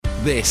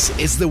This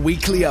is the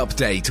weekly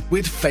update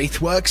with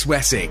FaithWorks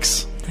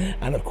Wessex.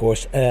 And of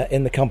course,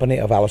 in the company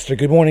of Alistair.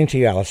 Good morning to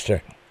you,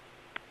 Alistair.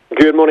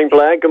 Good morning,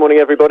 Blair. Good morning,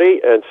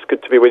 everybody. It's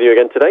good to be with you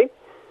again today.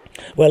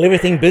 Well,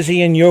 everything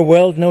busy in your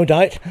world, no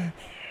doubt.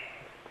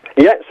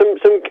 Yeah, some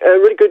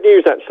really good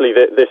news, actually,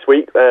 this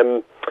week.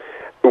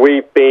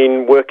 We've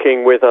been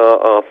working with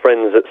our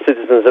friends at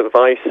Citizens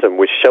Advice and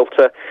with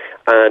Shelter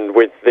and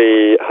with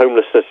the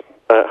homelessness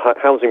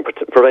housing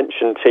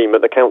prevention team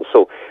at the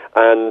council.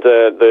 And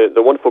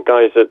the wonderful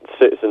guys at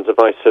Citizens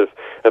Advice have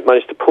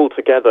managed to pull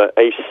together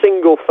a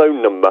single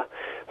phone number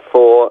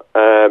for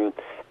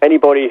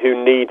anybody who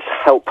needs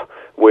help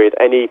with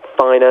any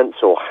finance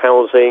or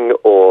housing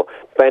or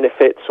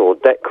benefits or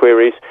debt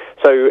queries.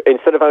 So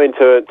instead of having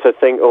to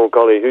think, oh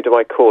golly, who do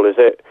I call? Is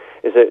it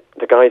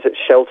the guys at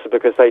Shelter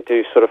because they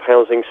do sort of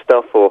housing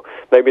stuff, or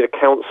maybe the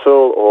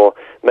council, or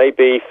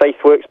maybe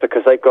FaithWorks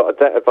because they've got a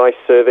debt advice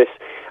service?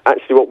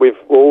 Actually,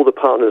 all the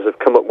partners have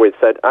come up with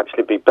said,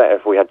 actually it'd be better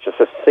if we had just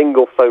a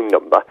single phone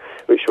number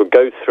which would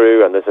go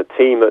through, and there's a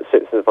team at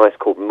Citizens Advice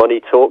called Money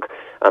Talk,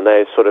 and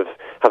they sort of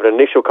have an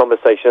initial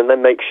conversation and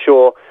then make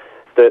sure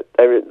that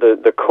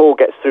the call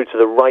gets through to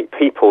the right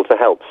people to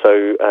help.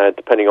 So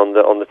depending on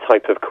the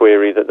type of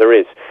query that there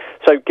is.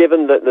 So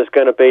given that there's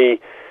going to be,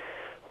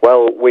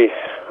 well,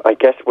 I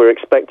guess we're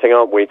expecting,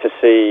 aren't we, to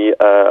see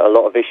a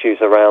lot of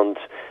issues around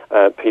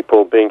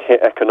people being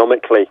hit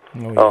economically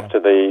after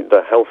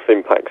the health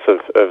impacts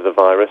of the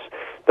virus,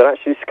 that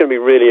actually it's going to be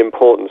really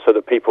important so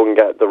that people can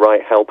get the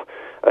right help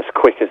as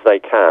quick as they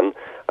can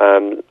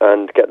and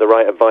get the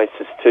right advice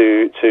as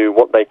to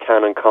what they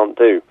can and can't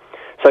do.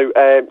 So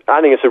I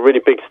think it's a really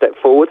big step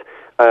forward.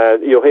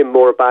 You'll hear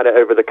more about it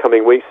over the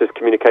coming weeks as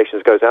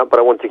communications goes out, but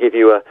I want to give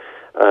you a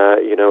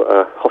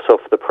hot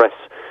off the press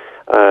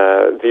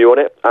view on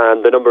it.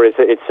 And the number is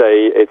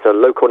it's a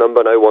local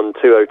number, an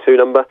 01202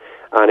 number,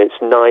 and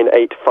it's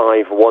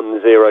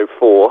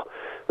 985104,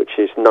 which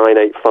is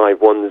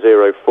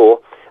 985104.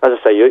 As I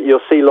say,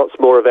 you'll see lots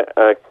more of it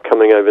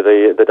coming over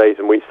the days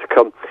and weeks to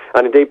come.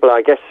 And indeed, but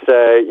I guess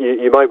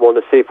you might want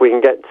to see if we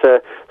can get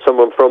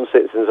someone from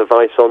Citizens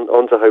Advice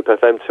onto Hope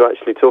FM to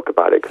actually talk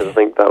about it, because I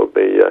think that would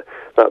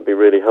be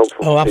really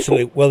helpful. Oh,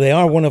 absolutely. Well, they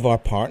are one of our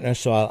partners,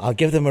 so I'll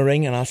give them a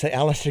ring and I'll say,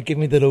 Alistair, give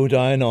me the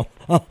lowdown on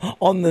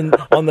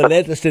the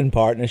latest in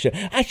partnership.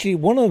 Actually,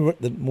 one of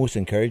the most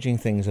encouraging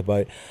things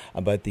about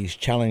these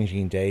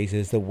challenging days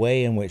is the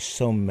way in which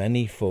so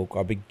many folk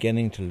are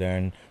beginning to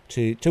learn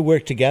to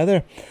work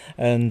together,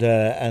 and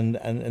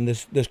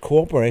there's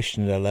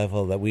cooperation at a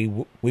level that we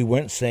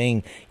weren't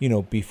seeing,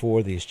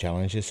 before these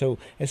challenges. So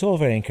it's all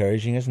very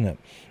encouraging, isn't it?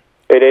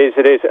 It is.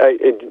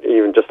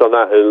 Even just on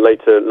that,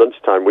 later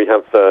lunchtime, we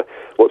have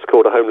what's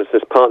called a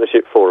homelessness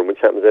partnership forum, which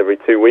happens every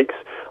 2 weeks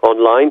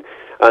online.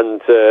 And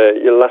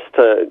last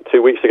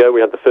 2 weeks ago,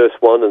 we had the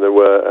first one, and there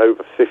were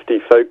over 50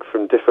 folk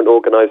from different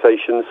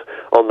organisations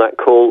on that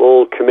call,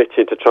 all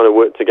committed to trying to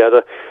work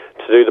together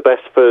to do the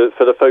best for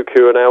the folk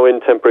who are now in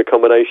temporary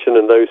accommodation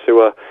and those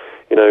who are,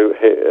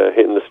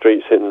 hitting the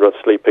streets, hitting rough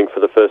sleeping for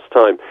the first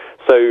time.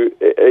 So,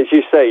 as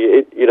you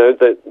say,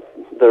 that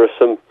there are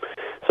some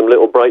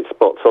little bright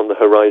spots on the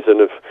horizon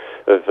of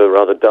a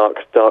rather dark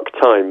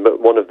time,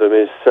 but one of them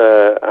is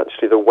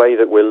actually the way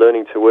that we're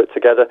learning to work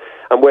together,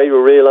 and where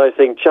you're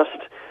realising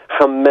just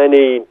how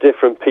many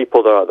different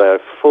people there are there,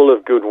 full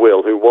of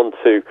goodwill, who want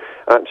to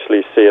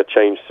actually see a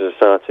change to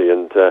society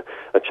and a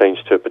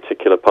change to a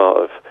particular part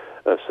of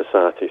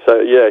society. So,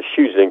 yeah,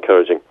 hugely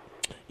encouraging.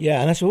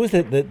 Yeah, and I suppose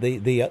that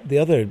the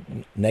other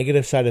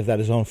negative side of that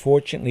is,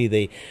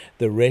 unfortunately,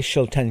 the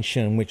racial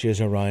tension which is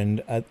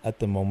around at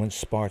the moment,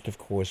 sparked, of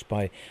course,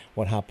 by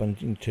what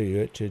happened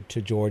to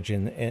George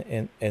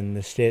in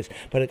the States.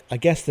 But I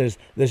guess there's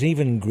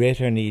even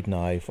greater need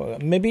now for,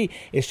 maybe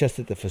it's just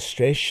that the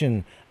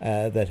frustration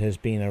that has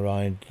been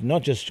around,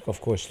 not just, of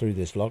course, through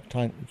this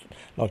lockdown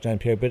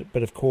period,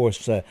 but of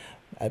course,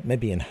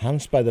 maybe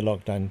enhanced by the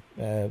lockdown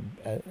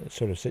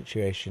sort of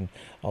situation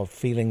of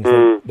feelings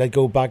that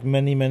go back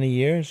many, many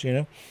years,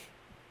 Indeed.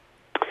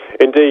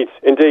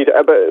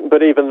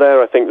 But even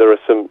there, I think there are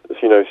some,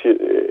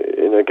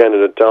 again,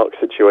 in a dark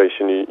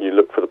situation, you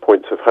look for the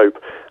points of hope.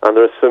 And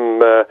there are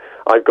some,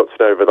 I've got to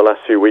know over the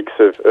last few weeks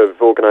of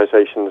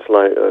organisations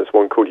like, there's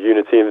one called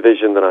Unity and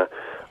Vision that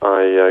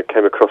I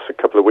came across a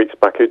couple of weeks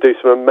back, who do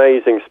some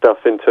amazing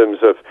stuff in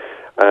terms of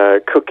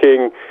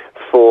cooking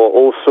for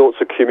all sorts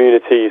of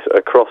communities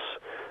across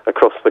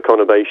the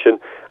conurbation,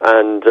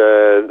 and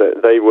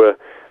they were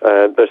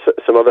there's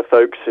some other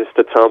folks,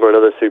 Sister Tama and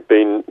others, who've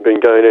been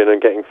going in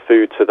and getting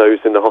food to those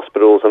in the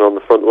hospitals and on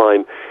the front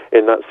line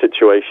in that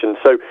situation.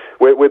 So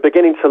we're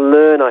beginning to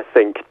learn, I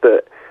think,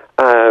 that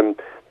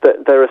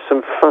there are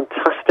some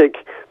fantastic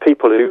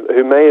people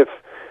who may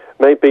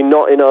be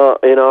not in our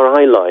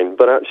eye line,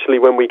 but actually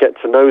when we get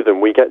to know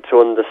them, we get to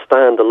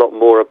understand a lot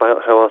more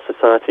about how our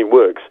society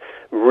works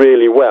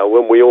really well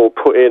when we all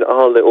put in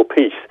our little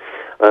piece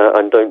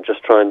and don't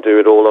just try and do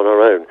it all on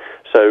our own.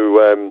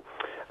 So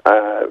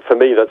for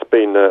me, that's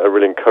been a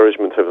real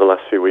encouragement over the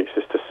last few weeks,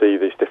 is to see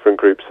these different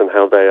groups and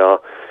how they are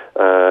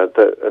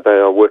that they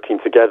are working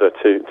together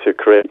to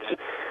create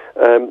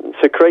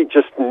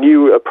just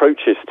new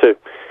approaches to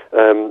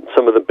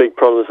some of the big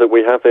problems that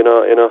we have in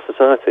our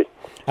society.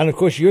 And of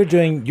course, you're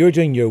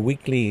doing your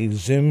weekly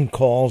Zoom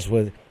calls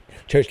with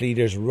church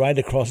leaders right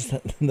across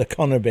the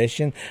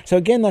conurbation. So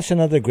again, that's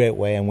another great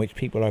way in which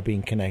people are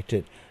being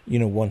connected,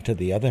 one to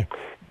the other.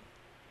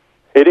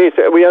 It is.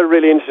 We had a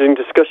really interesting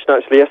discussion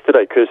actually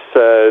yesterday, because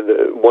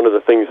one of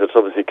the things that's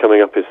obviously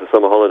coming up is the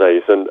summer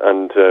holidays,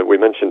 and we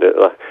mentioned it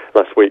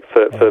last week.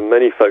 For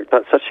many folk,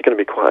 that's actually going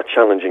to be quite a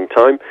challenging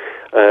time,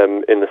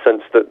 in the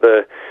sense that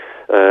the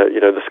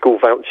school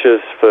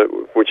vouchers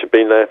which have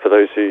been there for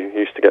those who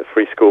used to get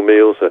free school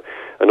meals are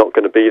not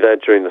going to be there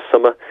during the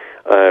summer,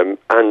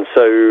 and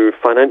so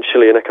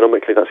financially and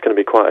economically that's going to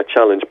be quite a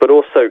challenge. But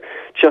also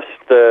just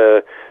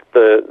the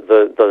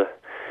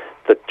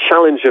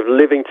challenge of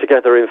living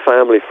together in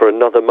family for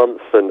another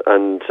month, and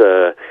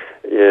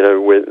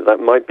that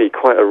might be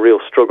quite a real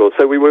struggle.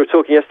 So we were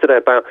talking yesterday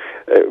about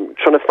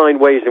trying to find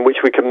ways in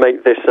which we can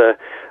make this a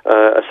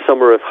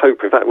summer of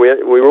hope. In fact, we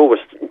were always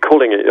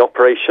calling it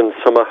Operation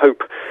Summer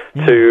Hope.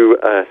 To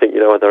think,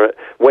 are there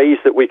ways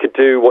that we could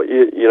do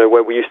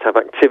where we used to have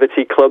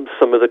activity clubs,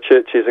 some of the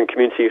churches and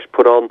communities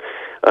put on,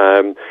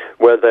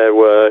 where there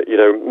were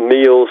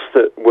meals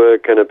that were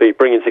going to be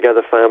bringing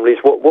together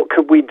families. What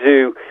could we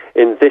do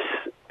in this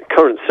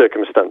current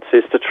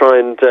circumstances to try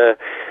and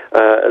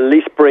at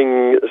least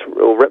bring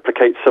or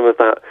replicate some of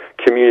that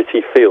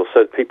community feel,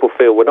 so that people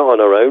feel we're not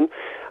on our own,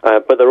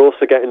 but they're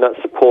also getting that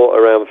support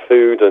around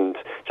food and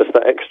just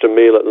that extra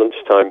meal at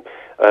lunchtime,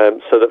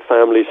 so that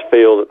families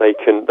feel that they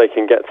can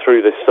get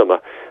through this summer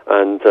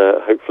and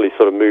hopefully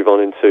sort of move on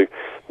into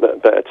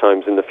better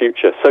times in the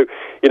future. So,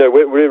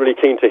 we're really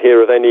keen to hear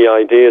of any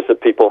ideas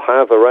that people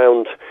have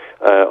around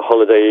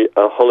holiday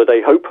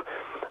hope,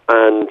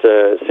 and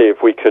see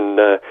if we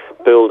can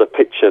build a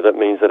picture that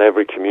means that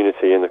every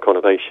community in the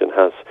conurbation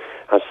has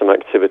some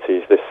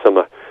activities this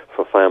summer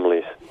for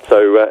families.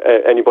 So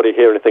anybody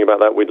hear anything about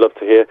that, we'd love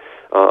to hear.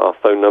 Our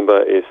phone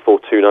number is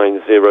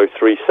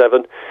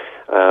 429037,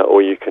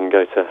 or you can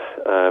go to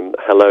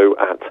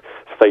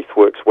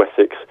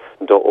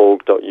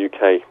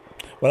hello@faithworkswessex.org.uk.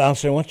 Well,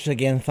 Alistair, once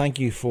again, thank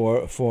you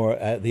for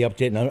the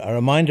update. Now, a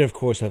reminder, of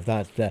course, of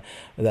that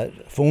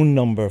phone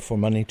number for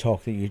Money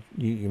Talk that you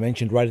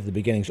mentioned right at the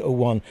beginning. It's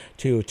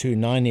 01202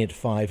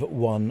 985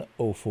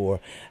 104.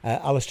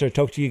 Alistair,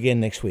 talk to you again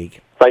next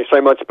week. Thanks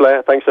very much,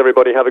 Blair. Thanks,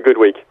 everybody. Have a good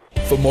week.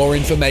 For more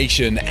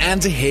information and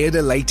to hear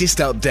the latest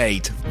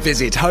update,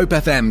 visit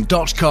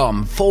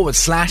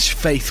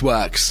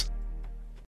hopefm.com/faithworks.